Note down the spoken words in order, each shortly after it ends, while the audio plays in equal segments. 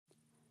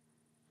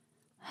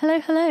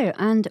Hello,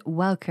 and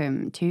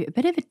welcome to a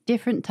bit of a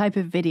different type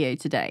of video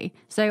today.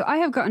 So I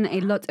have gotten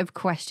a lot of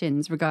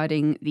questions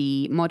regarding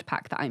the mod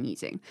pack that I'm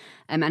using,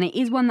 and it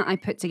is one that I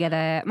put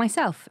together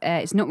myself.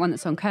 It's not one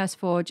that's on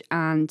CurseForge,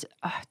 and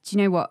do you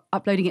know what?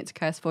 Uploading it to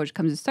CurseForge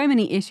comes with so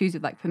many issues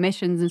with like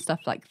permissions and stuff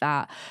like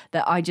that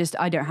I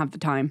don't have the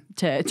time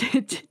to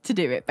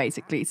do it,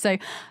 basically. So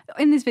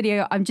in this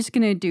video, I'm just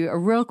going to do a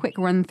real quick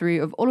run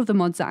through of all of the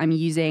mods that I'm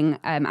using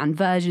and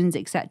versions,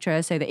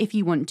 etc., so that if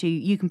you want to,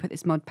 you can put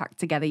this mod pack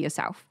together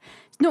yourself.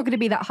 It's not going to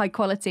be that high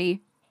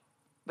quality.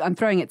 I'm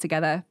throwing it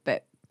together,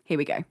 but here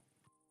we go.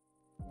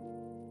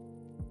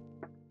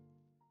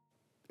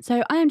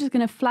 So I am just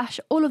going to flash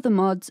all of the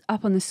mods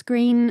up on the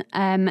screen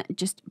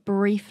just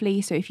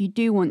briefly. So if you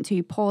do want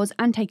to pause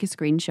and take a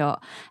screenshot,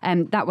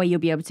 that way you'll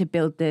be able to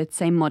build the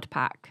same mod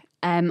pack.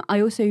 I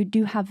also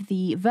do have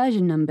the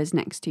version numbers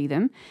next to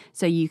them,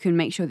 so you can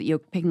make sure that you're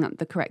picking up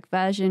the correct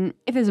version.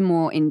 If there's a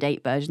more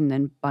in-date version,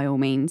 then by all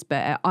means,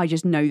 but I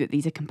just know that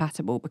these are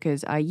compatible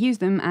because I use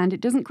them and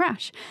it doesn't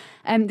crash.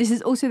 This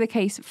is also the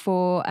case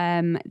for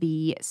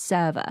the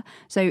server.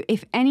 So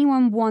if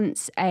anyone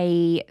wants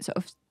a sort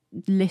of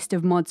list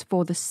of mods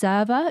for the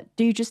server,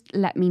 do just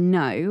let me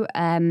know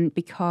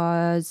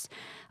because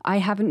I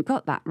haven't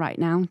got that right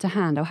now to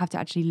hand. I'll have to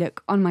actually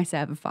look on my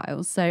server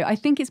files. So I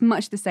think it's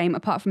much the same,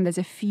 apart from there's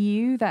a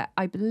few that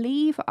I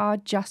believe are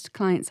just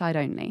client-side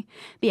only.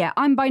 But yeah,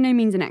 I'm by no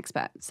means an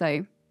expert,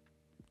 so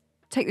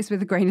take this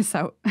with a grain of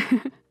salt.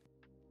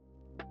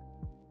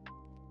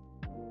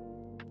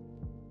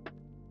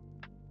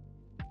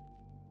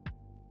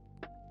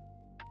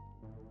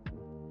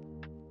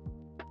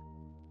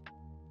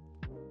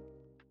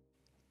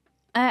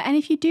 And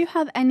if you do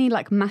have any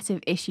like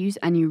massive issues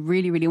and you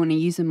really want to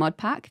use a mod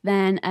pack,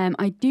 then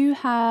I do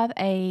have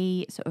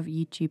a sort of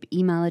YouTube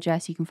email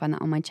address. You can find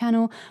that on my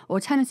channel.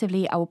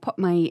 Alternatively, I will pop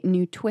my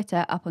new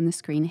Twitter up on the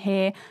screen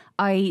here.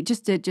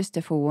 Just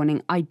a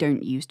forewarning, I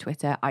don't use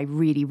Twitter. I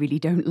really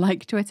don't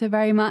like Twitter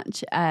very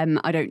much.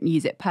 I don't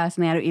use it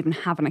personally. I don't even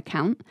have an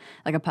account,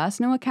 like a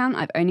personal account.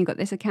 I've only got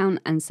this account,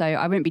 and so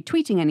I won't be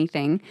tweeting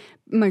anything,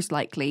 most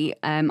likely.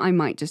 I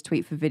might just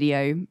tweet for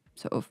video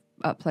sort of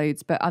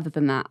uploads, but other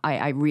than that,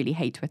 I really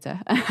hate Twitter.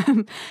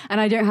 And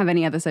I don't have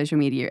any other social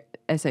media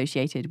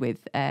associated with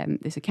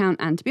this account,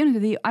 and to be honest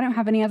with you, I don't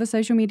have any other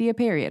social media,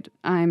 period.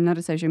 I'm not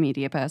a social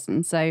media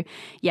person. So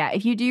yeah,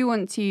 if you do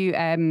want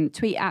to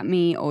tweet at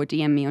me or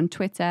DM me on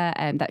Twitter,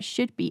 that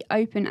should be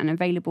open and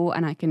available,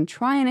 and I can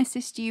try and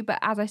assist you, but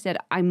as I said,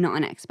 I'm not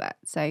an expert.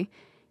 So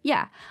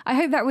yeah, I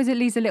hope that was at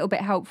least a little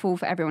bit helpful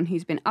for everyone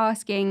who's been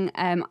asking.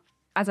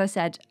 As I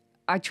said,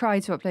 I tried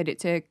to upload it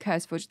to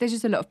CurseForge. There's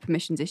just a lot of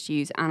permissions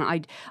issues,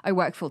 and I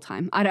work full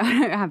time. I don't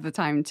have the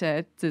time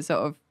to sort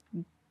of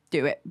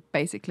do it,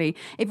 basically.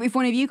 If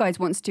one of you guys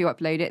wants to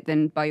upload it,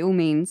 then by all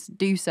means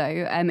do so.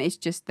 It's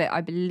just that I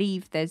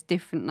believe there's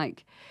different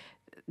like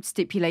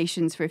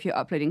stipulations for if you're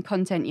uploading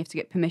content, you have to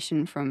get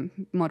permission from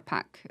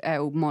modpack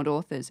or mod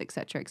authors,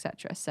 etc.,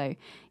 etc. So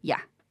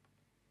yeah.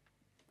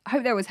 I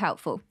hope that was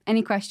helpful.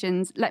 Any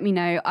questions, let me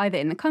know either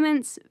in the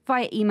comments,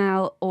 via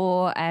email,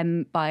 or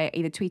by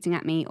either tweeting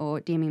at me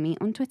or DMing me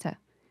on Twitter.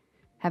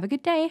 Have a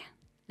good day,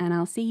 and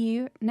I'll see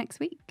you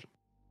next week.